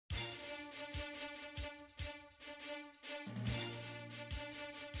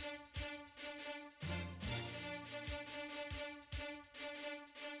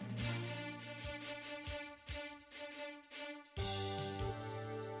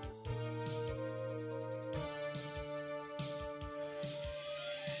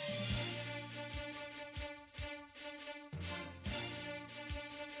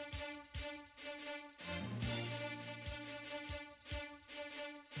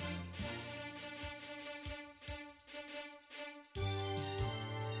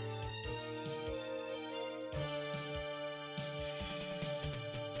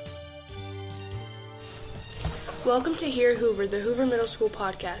Welcome to Hear Hoover, the Hoover Middle School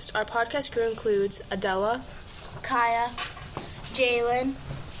podcast. Our podcast crew includes Adela, Kaya, Jalen,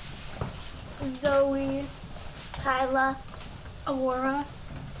 Zoe, Kyla, Aurora,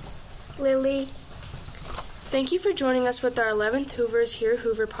 Lily. Thank you for joining us with our 11th Hoover's Hear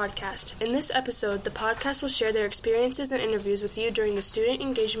Hoover podcast. In this episode, the podcast will share their experiences and interviews with you during the Student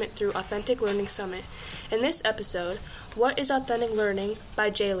Engagement Through Authentic Learning Summit. In this episode, What is Authentic Learning by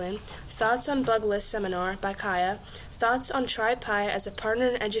Jalen, Thoughts on Bug List Seminar by Kaya, Thoughts on TriPi as a partner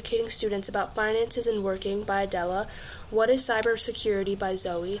in educating students about finances and working by Adela, What is Cybersecurity by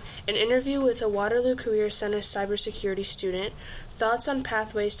Zoe, an interview with a Waterloo Career Center cybersecurity student, Thoughts on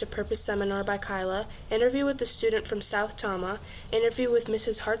Pathways to Purpose Seminar by Kyla, interview with the student from South Tama, interview with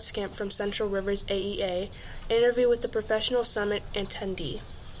Mrs. Hartskamp from Central Rivers AEA, interview with the Professional Summit attendee.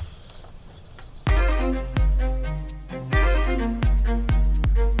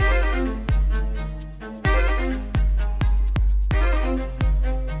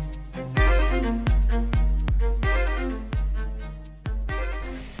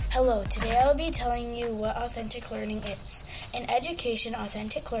 Hello, today I will be telling you what authentic learning is. In education,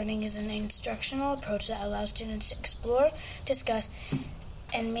 authentic learning is an instructional approach that allows students to explore, discuss,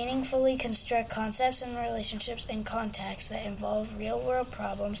 and meaningfully construct concepts and relationships in contexts that involve real-world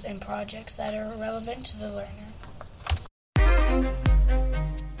problems and projects that are relevant to the learner.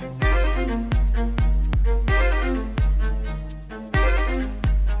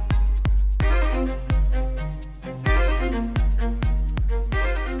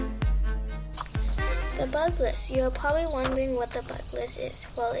 The bug list. You are probably wondering what the bug list is.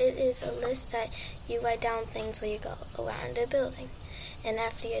 Well, it is a list that you write down things when you go around a building. And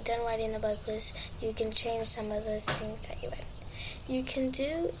after you're done writing the bug list, you can change some of those things that you write. You can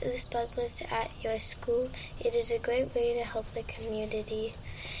do this bug list at your school. It is a great way to help the community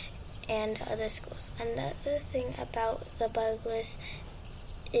and other schools. Another thing about the bug list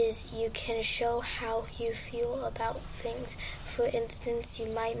is you can show how you feel about things. For instance,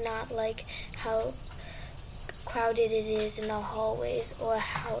 you might not like how crowded it is in the hallways or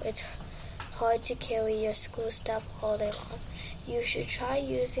how it's hard to carry your school stuff all day long. You should try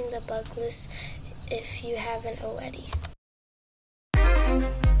using the bug list if you haven't already.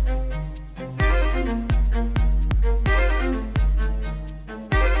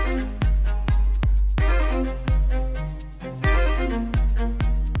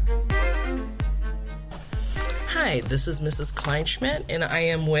 Hi, this is Mrs. Kleinschmidt, and I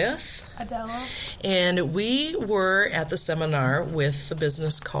am with Adela. And we were at the seminar with the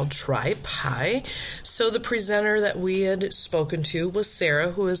business called TriPi. So the presenter that we had spoken to was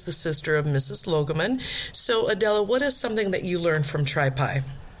Sarah, who is the sister of Mrs. Logeman. So Adela, what is something that you learned from TriPi?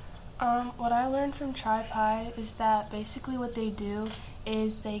 What I learned from TriPi is that basically what they do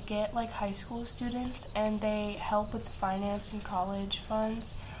is they get like high school students and they help with finance and college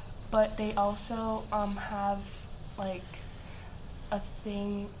funds, but they also have like a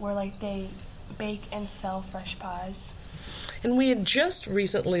thing where like they bake and sell fresh pies. And we had just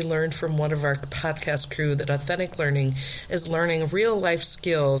recently learned from one of our podcast crew that authentic learning is learning real life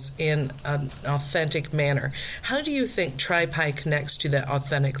skills in an authentic manner. How do you think TriPi connects to that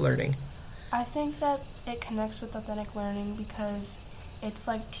authentic learning? I think that it connects with authentic learning because it's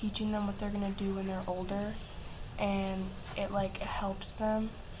like teaching them what they're going to do when they're older, and it like helps them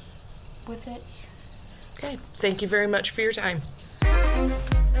with it. Okay, thank you very much for your time.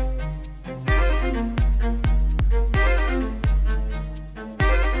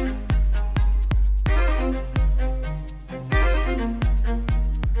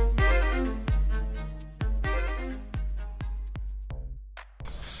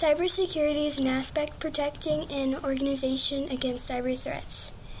 Cybersecurity is an aspect protecting an organization against cyber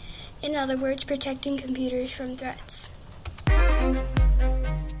threats. In other words, protecting computers from threats.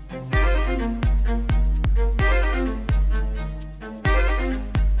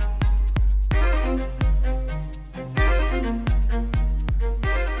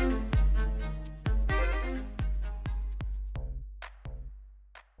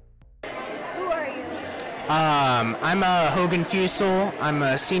 I'm Hogan Fusel. I'm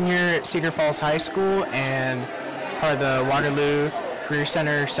a senior at Cedar Falls High School and part of the Waterloo Career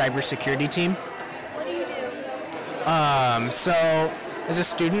Center cybersecurity team. What do you do? So as a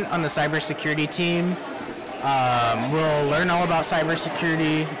student on the cybersecurity team, we'll learn all about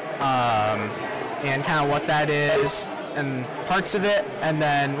cybersecurity and kind of what that is and parts of it, and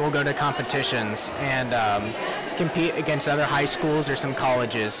then we'll go to competitions and compete against other high schools or some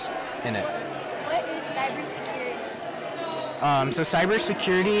colleges in it. What is cybersecurity? So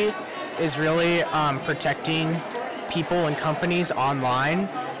cybersecurity is really protecting people and companies online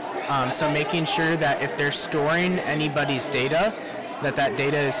So making sure that if they're storing anybody's data, that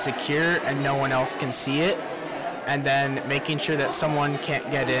data is secure and no one else can see it. And then making sure that someone can't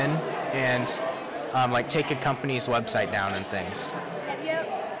get in and take a company's website down and things. Have you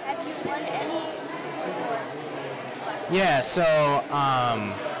won any? Yeah, so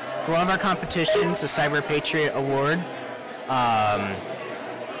for one of our competitions, the Cyber Patriot Award.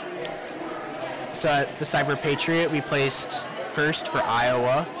 So at the Cyber Patriot, we placed first for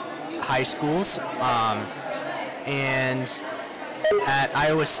Iowa high schools. And at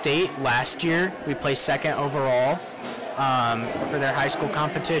Iowa State last year, we placed second overall for their high school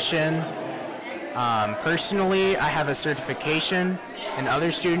competition. Personally, I have a certification, and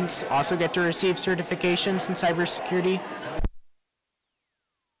other students also get to receive certifications in cybersecurity.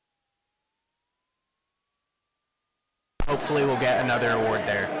 Hopefully we'll get another award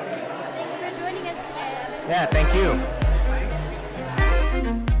there. Thanks for joining us today. Yeah, thank you.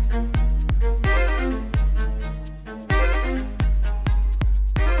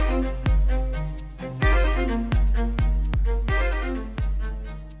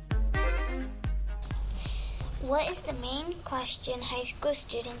 What is the main question high school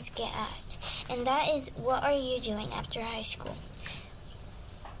students get asked? And that is, what are you doing after high school?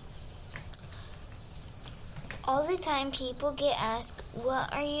 All the time people get asked,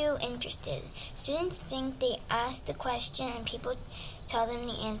 what are you interested in? Students think they ask the question and people tell them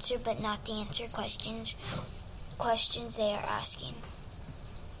the answer, but not the answer questions they are asking.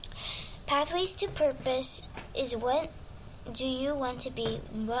 Pathways to purpose is, what do you want to be?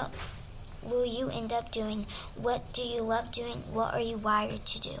 What will you end up doing? What do you love doing? What are you wired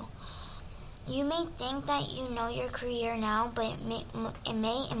to do? You may think that you know your career now, but it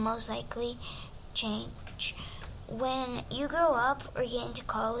may and most likely change. When you grow up or get into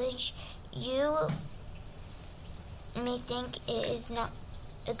college, you may think it is not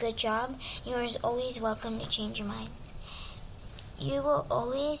a good job. You are always welcome to change your mind. You will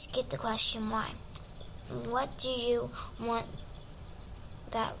always get the question, why? What do you want?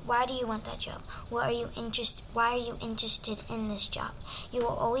 Why do you want that job? Why are you interested in this job? You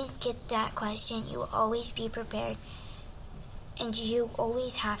will always get that question. You will always be prepared, and you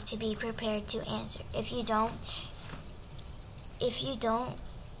always have to be prepared to answer. If you don't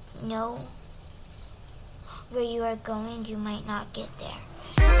know where you are going, you might not get there.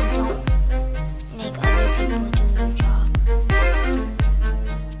 And don't make other people do your job.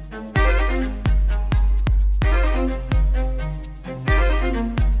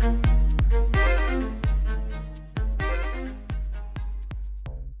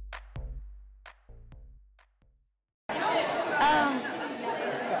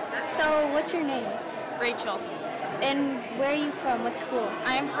 What's your name? Rachel. And where are you from? What school?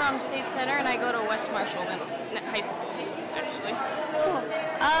 I'm from State Center and I go to West Marshall High School, actually. Cool.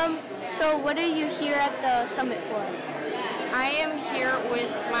 So what are you here at the summit for? I am here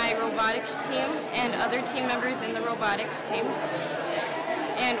with my robotics team and other team members in the robotics teams.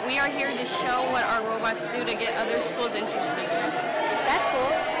 And we are here to show what our robots do to get other schools interested. That's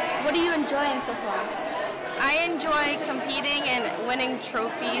cool. What are you enjoying so far? I enjoy competing and winning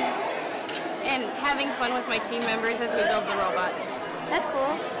trophies and having fun with my team members as we build the robots. That's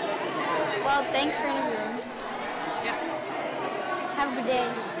cool. Well, thanks for interviewing. Yeah. Have a good day.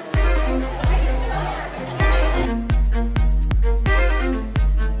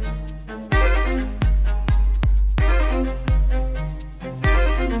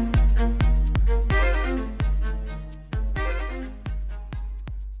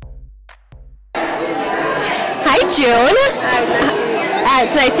 Hi, June.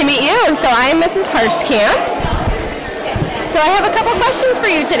 It's nice to meet you. So I'm Mrs. Harskamp. So I have a couple questions for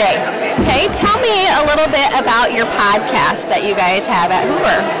you today. Okay, tell me a little bit about your podcast that you guys have at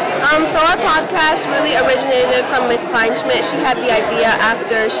Hoover. So our podcast really originated from Miss Kleinschmidt. She had the idea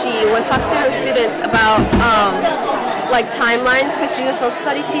after she was talking to her students about timelines, because she's a social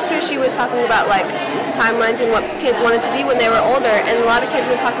studies teacher. She was talking about timelines and what kids wanted to be when they were older, and a lot of kids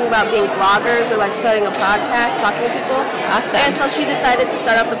were talking about being bloggers or starting a podcast, talking to people. Awesome. And so she decided to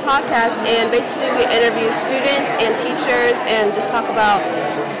start up the podcast, and basically we interview students and teachers and just talk about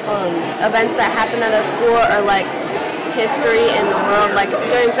events that happen at our school or history in the world.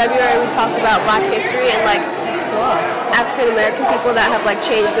 During February we talked about Black history and African American people that have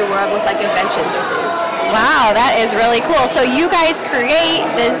changed the world with inventions or things. Wow, that is really cool. So you guys create,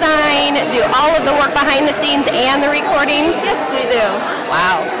 design, do all of the work behind the scenes and the recording? Yes, we do.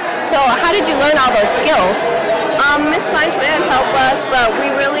 Wow. So how did you learn all those skills? Miss Kleinschmidt has helped us, but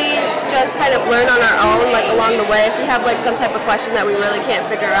we really just kind of learn on our own. like along the way. If we have like some type of question that we really can't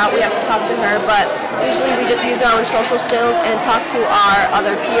figure out, we have to talk to her, but usually we just use our own social skills and talk to our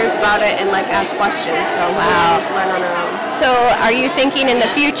other peers about it and like ask questions. So we just learn on our own. So are you thinking in the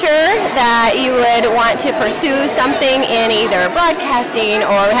future that you would want to pursue something in either broadcasting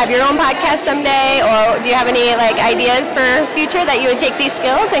or have your own podcast someday, or do you have any like ideas for future that you would take these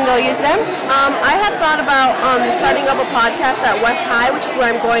skills and go use them? I have thought about starting up a podcast at West High, which is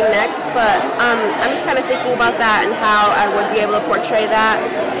where I'm going next, but I'm just kind of thinking about that and how I would be able to portray that.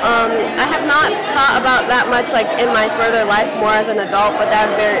 I have not thought about that much like in my further life, more as an adult, but that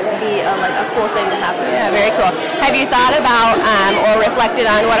would be like a cool thing to happen. Yeah, very cool. Have you thought about or reflected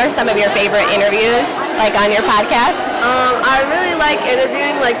on what are some of your favorite interviews like on your podcast? I really like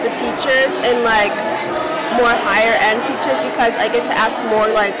interviewing like the teachers and like more higher end teachers because I get to ask more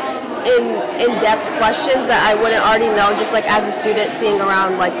like in-depth questions that I wouldn't already know just like as a student seeing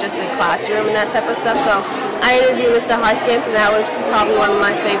around like just in classroom and that type of stuff. So I interviewed Mr. Harskamp and that was probably one of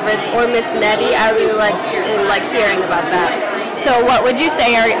my favorites. Or Miss Nettie, I really like hearing about that. So what would you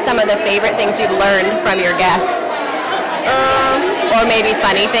say are some of the favorite things you've learned from your guests? Or maybe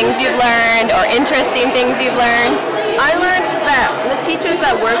funny things you've learned or interesting things you've learned? I learned that the teachers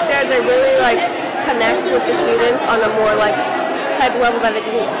that work there, they really like connect with the students on a more like type of level that they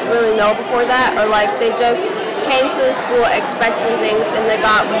didn't really know before that, or like they just came to the school expecting things and they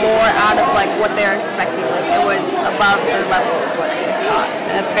got more out of like what they're expecting. Like it was above their level of what they thought.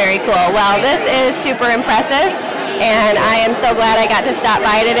 That's very cool. Well, this is super impressive. And I am so glad I got to stop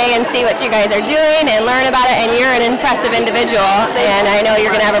by today and see what you guys are doing and learn about it. And you're an impressive individual, and I know you're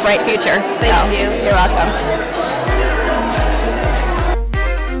going to have a bright future. Thank you. You're welcome.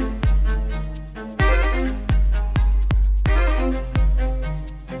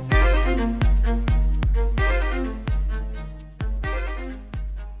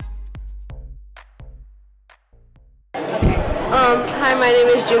 Hi, my name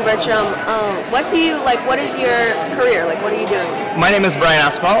is June Bertram. What is your career? Like, what are you doing? My name is Brian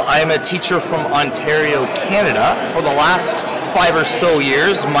Aspel. I am a teacher from Ontario, Canada. For the last 5 or so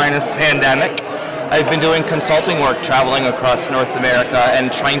years, minus pandemic, I've been doing consulting work, traveling across North America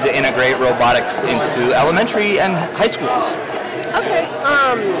and trying to integrate robotics into elementary and high schools. Okay.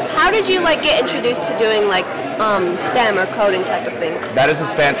 How did you get introduced to doing STEM or coding type of things? That is a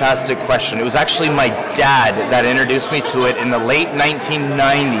fantastic question. It was actually my dad that introduced me to it in the late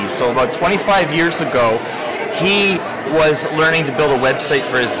 1990s. So about 25 years ago, he was learning to build a website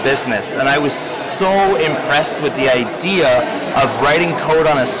for his business, and I was so impressed with the idea of writing code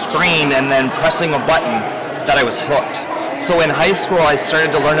on a screen and then pressing a button that I was hooked. So in high school, I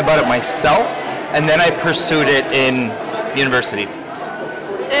started to learn about it myself, and then I pursued it in university.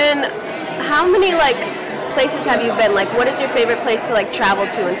 And how many places have you been? What is your favorite place to travel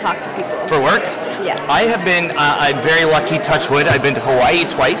to and talk to people? For work? Yes. I have been, I'm very lucky, touch wood, I've been to Hawaii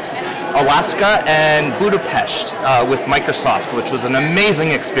twice, Alaska, and Budapest with Microsoft, which was an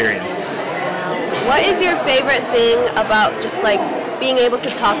amazing experience. What is your favorite thing about just being able to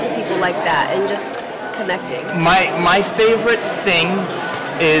talk to people like that and just connecting? My favorite thing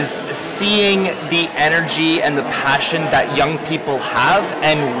is seeing the energy and the passion that young people have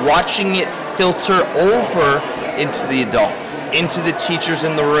and watching it filter over into the adults, into the teachers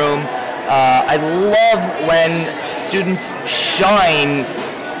in the room. I love when students shine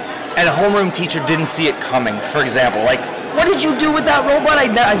and a homeroom teacher didn't see it coming. For example, what did you do with that robot? I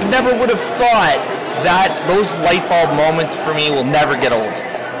never would have thought that. Those light bulb moments for me will never get old.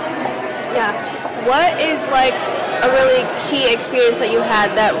 Yeah. What is a really key experience that you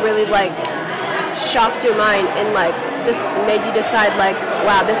had that really shocked your mind and just made you decide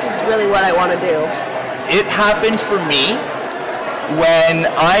wow, this is really what I want to do? It happened for me when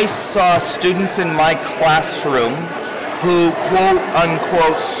I saw students in my classroom who quote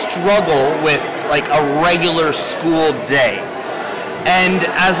unquote struggle with a regular school day. And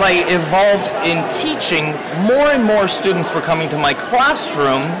as I evolved in teaching, more and more students were coming to my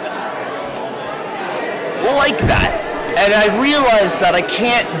classroom like that. And I realized that I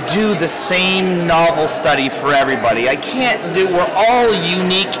can't do the same novel study for everybody. We're all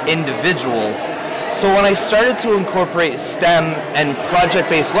unique individuals. So when I started to incorporate STEM and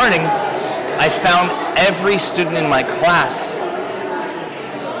project-based learning, I found every student in my class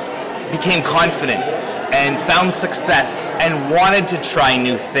became confident and found success and wanted to try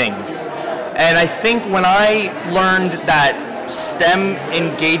new things. And I think when I learned that STEM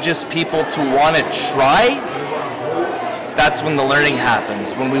engages people to want to try, that's when the learning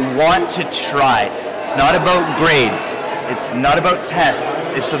happens, when we want to try. It's not about grades, it's not about tests,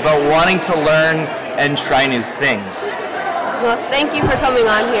 it's about wanting to learn and try new things. Well, thank you for coming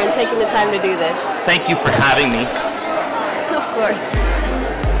on here and taking the time to do this. Thank you for having me. Of course.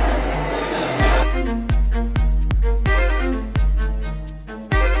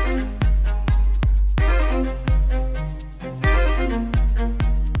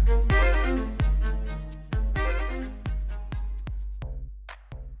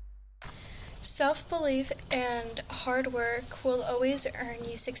 Self-belief and hard work will always earn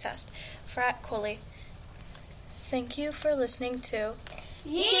you success. Frat Coley. Thank you for listening to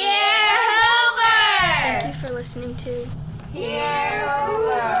Hear Hoover! Thank you for listening to Hear Hoover!